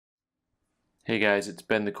Hey guys, it's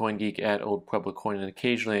Ben the Coin Geek at Old Pueblo Coin, and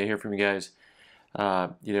occasionally I hear from you guys,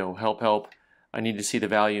 help, I need to see the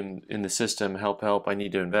value in the system, help, I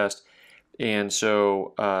need to invest. And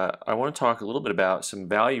so I want to talk a little bit about some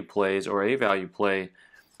value plays or a value play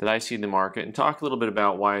that I see in the market and talk a little bit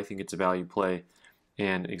about why I think it's a value play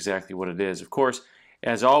and exactly what it is. Of course,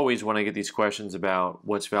 as always, when I get these questions about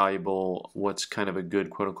what's valuable, what's kind of a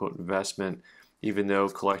good quote-unquote investment, even though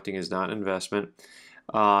collecting is not an investment,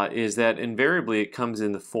 is that invariably it comes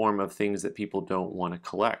in the form of things that people don't want to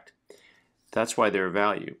collect. That's why they're a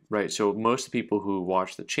value, right? So most of the people who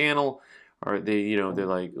watch the channel are they're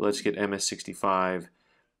like, let's get MS65,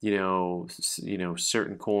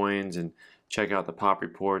 certain coins and check out the pop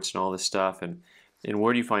reports and all this stuff. And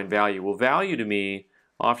where do you find value? Well, value to me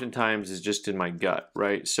oftentimes is just in my gut,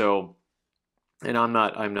 right? So, and I'm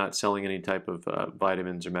not selling any type of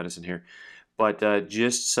vitamins or medicine here, but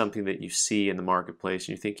just something that you see in the marketplace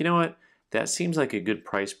and you think, you know what, that seems like a good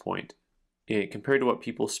price point compared to what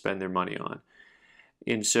people spend their money on.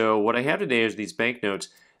 And so what I have today is these banknotes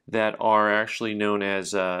that are actually known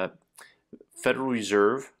as Federal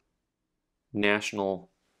Reserve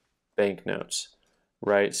National Banknotes,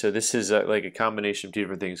 right? So this is like a combination of two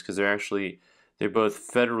different things because they're both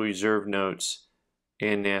Federal Reserve notes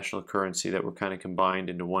and national currency that were kind of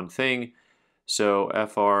combined into one thing. So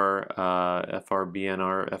FRBNR,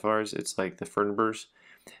 it's like the Fernbers.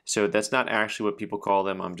 So that's not actually what people call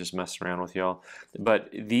them. I'm just messing around with y'all. But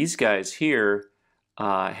these guys here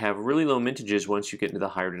have really low mintages once you get into the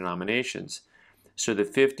higher denominations. So the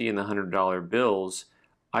 50 and the $100 bills,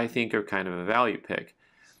 I think, are kind of a value pick.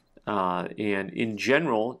 And in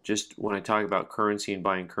general, just when I talk about currency and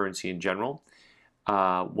buying currency in general,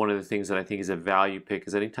 one of the things that I think is a value pick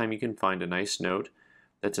is anytime you can find a nice note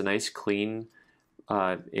that's a nice clean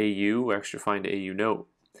AU, extra fine AU note.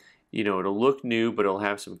 It'll look new, but it'll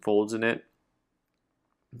have some folds in it.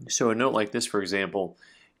 So a note like this, for example,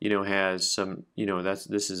 has some,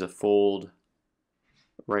 this is a fold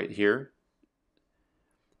right here.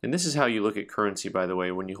 And this is how you look at currency, by the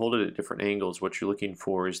way. When you hold it at different angles, what you're looking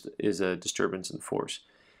for is a disturbance in force,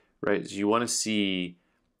 right? So you want to see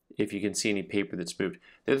if you can see any paper that's moved.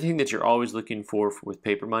 The other thing that you're always looking for with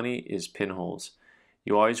paper money is pinholes.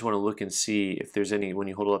 You always want to look and see if there's any, when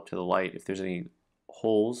you hold it up to the light, if there's any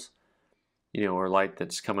holes, or light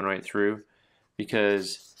that's coming right through.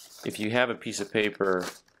 Because if you have a piece of paper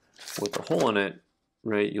with a hole in it,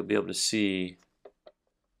 right, you'll be able to see.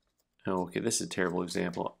 Oh, okay, this is a terrible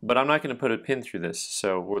example, but I'm not going to put a pin through this,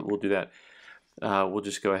 so we'll do that. We'll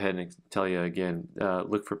just go ahead and tell you again,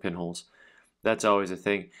 look for pinholes. That's always a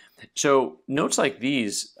thing. So notes like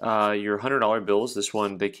these, your $100 bills, this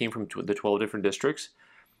one, they came from the 12 different districts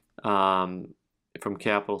from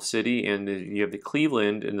Capital City, and you have the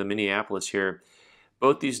Cleveland and the Minneapolis here.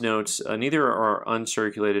 Both these notes, neither are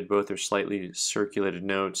uncirculated, both are slightly circulated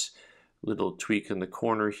notes. Little tweak in the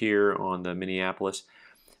corner here on the Minneapolis.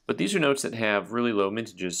 But these are notes that have really low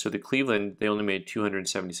mintages. So the Cleveland, they only made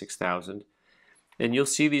 276,000. And you'll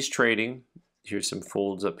see these trading. Here's some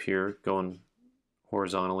folds up here going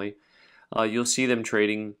horizontally. You'll see them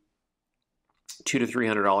trading $200 to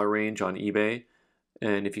 $300 range on eBay.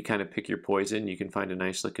 And if you kind of pick your poison, you can find a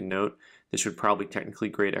nice looking note. This would probably technically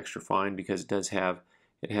grade extra fine because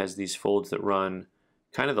it has these folds that run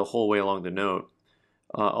kind of the whole way along the note.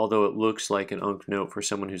 Although it looks like an unk note for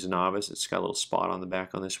someone who's a novice. It's got a little spot on the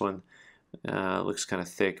back on this one. Looks kind of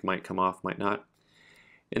thick, might come off, might not.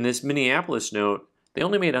 In this Minneapolis note, they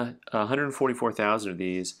only made 144,000 of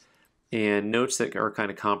these, and notes that are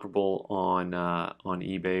kind of comparable on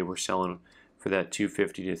eBay were selling for that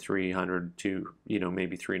 250 to 300 to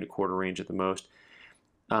maybe 3.25 range at the most.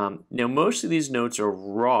 Now most of these notes are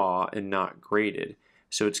raw and not graded,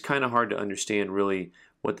 so it's kind of hard to understand really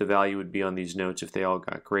what the value would be on these notes if they all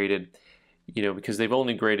got graded, because they've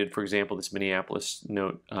only graded, for example, this Minneapolis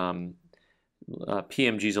note,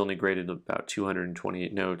 PMG's only graded about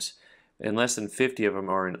 228 notes, and less than 50 of them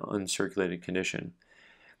are in uncirculated condition.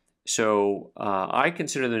 So I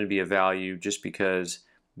consider them to be a value just because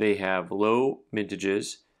they have low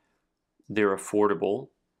mintages, they're affordable,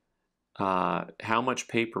 how much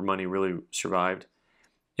paper money really survived,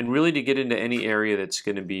 and really to get into any area that's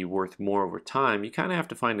going to be worth more over time, you kind of have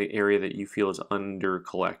to find an area that you feel is under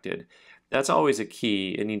collected. That's always a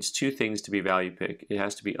key. It needs two things to be value pick. It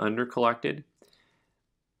has to be under collected,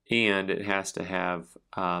 and it has to have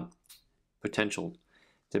potential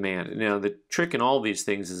demand. Now the trick in all of these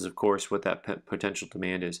things is, of course, what that potential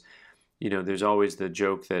demand is. There's always the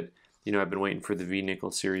joke that I've been waiting for the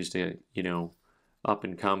V-nickel series to up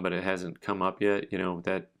and come, but it hasn't come up yet.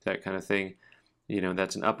 That kind of thing.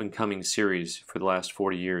 That's an up and coming series for the last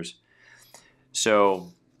 40 years.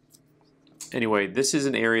 So anyway, this is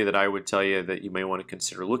an area that I would tell you that you may want to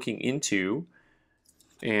consider looking into,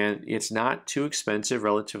 and it's not too expensive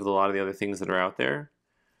relative to a lot of the other things that are out there,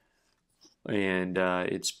 and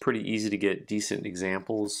it's pretty easy to get decent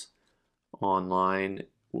examples online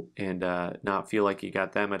and not feel like you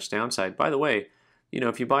got that much downside. By the way,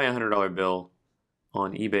 if you buy a $100 bill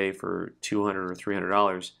on eBay for $200 or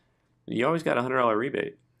 $300, you always got a $100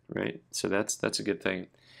 rebate, right? So that's a good thing.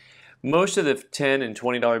 Most of the $10 and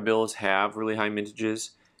 $20 bills have really high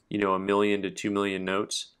mintages, $1 million to $2 million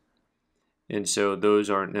notes. And so those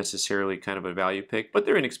aren't necessarily kind of a value pick, but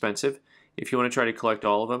they're inexpensive if you want to try to collect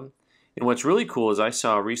all of them. And what's really cool is I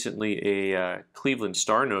saw recently a Cleveland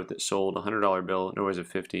Star note that sold a $100 bill, no, it was a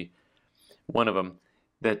 50, one of them,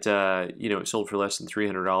 that it sold for less than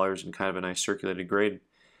 $300 and kind of a nice circulated grade.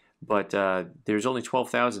 But there's only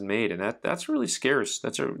 12,000 made, and that's really scarce.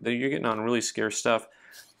 You're getting on really scarce stuff.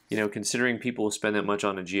 Considering people spend that much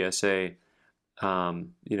on a GSA,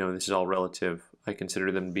 this is all relative. I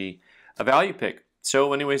consider them to be a value pick.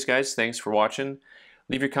 So anyways, guys, thanks for watching.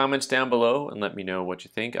 Leave your comments down below and let me know what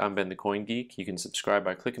you think. I'm Ben the Coin Geek. You can subscribe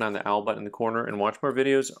by clicking on the owl button in the corner and watch more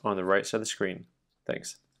videos on the right side of the screen.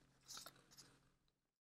 Thanks.